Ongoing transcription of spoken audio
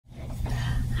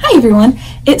everyone,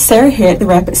 it's Sarah here at the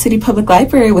Rapid City Public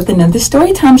Library with another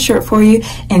Storytime short for you,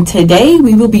 and today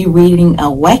we will be reading a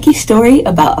wacky story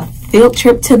about a field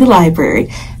trip to the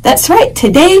library. That's right,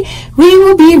 today we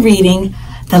will be reading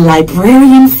The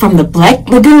Librarian from the Black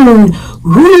Lagoon.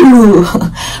 Woo!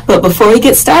 But before we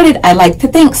get started, I'd like to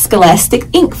thank Scholastic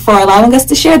Inc. for allowing us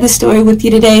to share this story with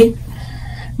you today.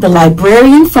 The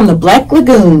Librarian from the Black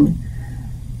Lagoon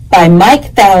by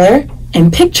Mike Thaler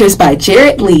and pictures by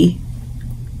Jarrett Lee.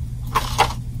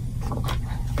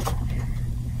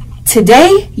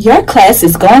 Today, your class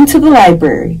is going to the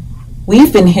library.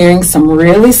 We've been hearing some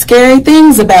really scary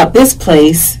things about this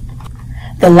place.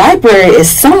 The library is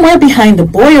somewhere behind the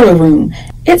boiler room.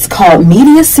 It's called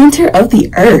Media Center of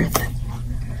the Earth.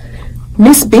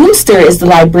 Miss Beamster is the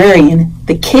librarian.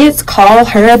 The kids call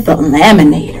her the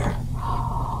Laminator.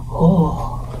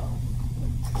 Oh.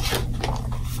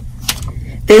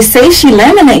 They say she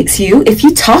laminates you if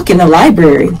you talk in the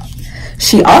library.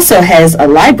 She also has a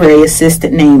library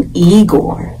assistant named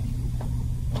Igor.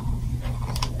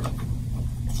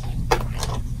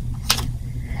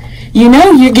 You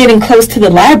know you're getting close to the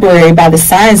library by the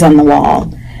signs on the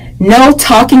wall. No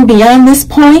talking beyond this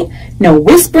point, no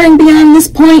whispering beyond this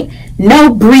point,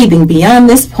 no breathing beyond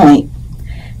this point.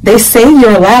 They say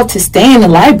you're allowed to stay in the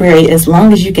library as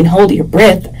long as you can hold your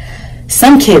breath.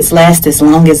 Some kids last as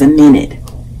long as a minute.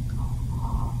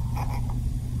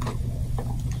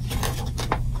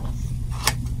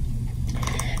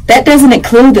 That doesn't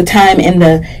include the time in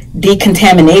the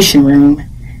decontamination room.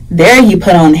 There you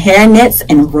put on hair nets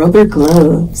and rubber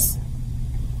gloves.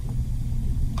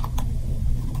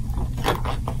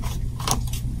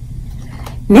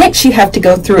 Next, you have to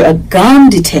go through a gum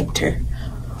detector.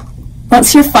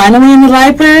 Once you're finally in the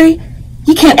library,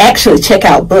 you can't actually check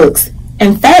out books.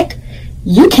 In fact,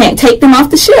 you can't take them off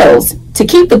the shelves. To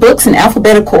keep the books in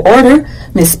alphabetical order,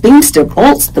 Miss Beamster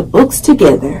bolts the books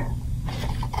together.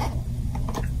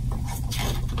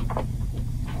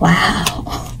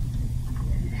 Wow.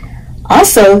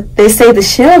 Also, they say the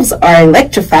shelves are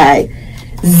electrified.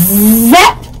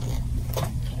 Zap!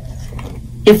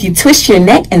 If you twist your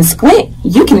neck and squint,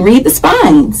 you can read the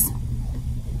spines.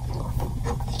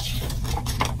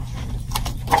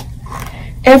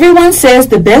 Everyone says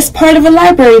the best part of a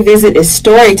library visit is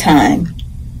story time.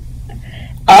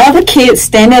 All the kids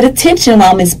stand at attention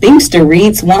while Miss Beamster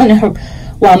reads one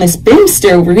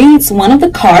of the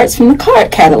cards from the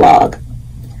card catalog.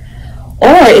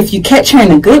 Or if you catch her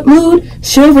in a good mood,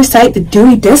 she'll recite the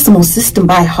Dewey Decimal System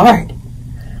by heart.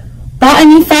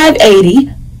 Botany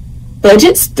 580,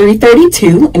 Budgets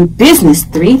 332, and Business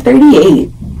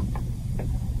 338.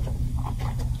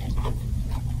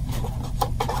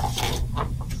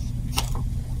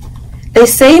 They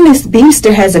say Miss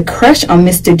Beamster has a crush on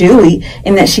Mr. Dewey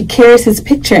and that she carries his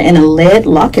picture in a lead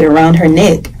locket around her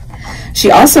neck.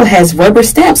 She also has rubber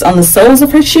stamps on the soles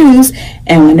of her shoes,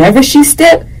 and whenever she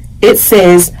steps, it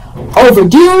says,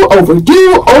 overdue,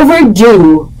 overdue,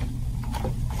 overdue.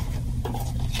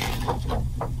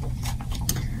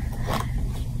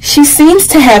 She seems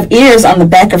to have ears on the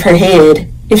back of her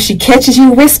head. If she catches you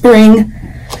whispering,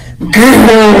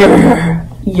 grrr,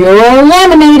 you're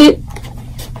laminated.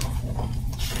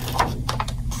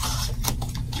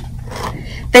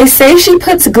 They say she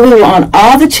puts glue on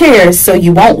all the chairs so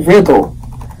you won't wriggle.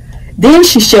 Then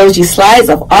she shows you slides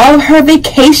of all of her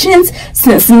vacations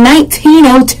since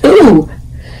 1902.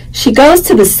 She goes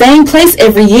to the same place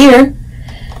every year,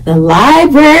 the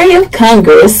Library of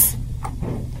Congress.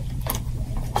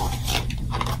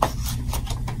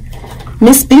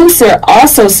 Miss Beamster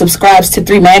also subscribes to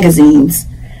 3 magazines,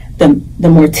 the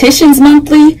Mortician's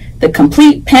Monthly, the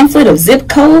Complete Pamphlet of Zip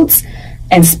Codes,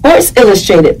 and Sports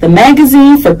Illustrated, the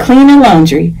magazine for clean and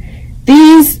laundry.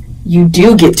 These you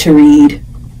do get to read.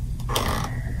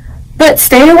 But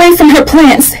stay away from her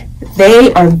plants.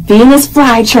 They are Venus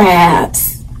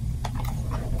flytraps.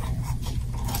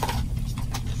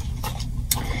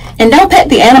 And don't pet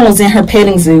the animals in her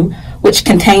petting zoo, which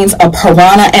contains a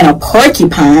piranha and a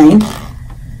porcupine.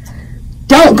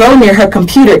 Don't go near her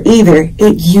computer either.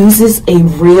 It uses a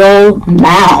real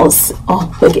mouse.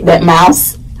 Oh, look at that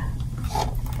mouse.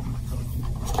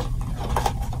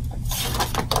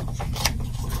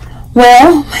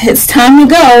 Well, it's time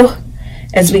to go.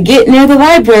 As we get near the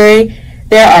library,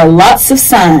 there are lots of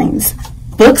signs.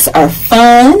 Books are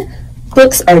fun.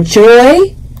 Books are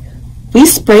joy. We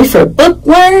spray for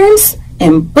bookworms,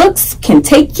 and books can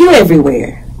take you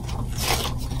everywhere.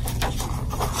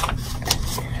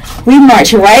 We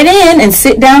march right in and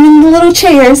sit down in the little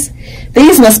chairs.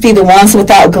 These must be the ones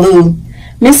without glue.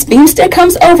 Miss Beamster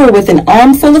comes over with an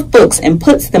armful of books and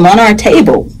puts them on our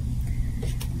table.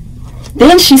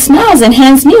 Then she smiles and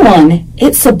hands me one.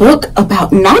 It's a book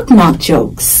about knock-knock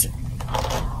jokes.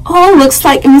 Oh, looks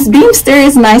like Miss Beamster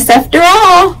is nice after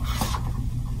all.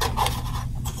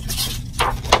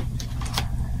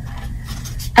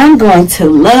 I'm going to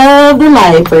love the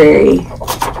library.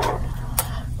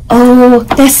 Oh,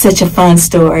 that's such a fun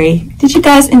story. Did you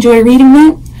guys enjoy reading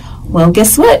that? Well,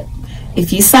 guess what?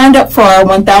 If you signed up for our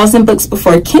 1,000 Books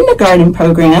Before Kindergarten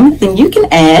program, then you can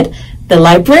add The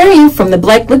Librarian from the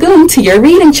Black Lagoon to your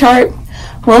reading chart.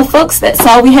 Well, folks, that's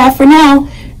all we have for now.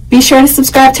 Be sure to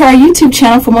subscribe to our YouTube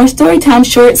channel for more Storytime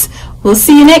shorts. We'll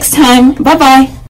see you next time. Bye-bye.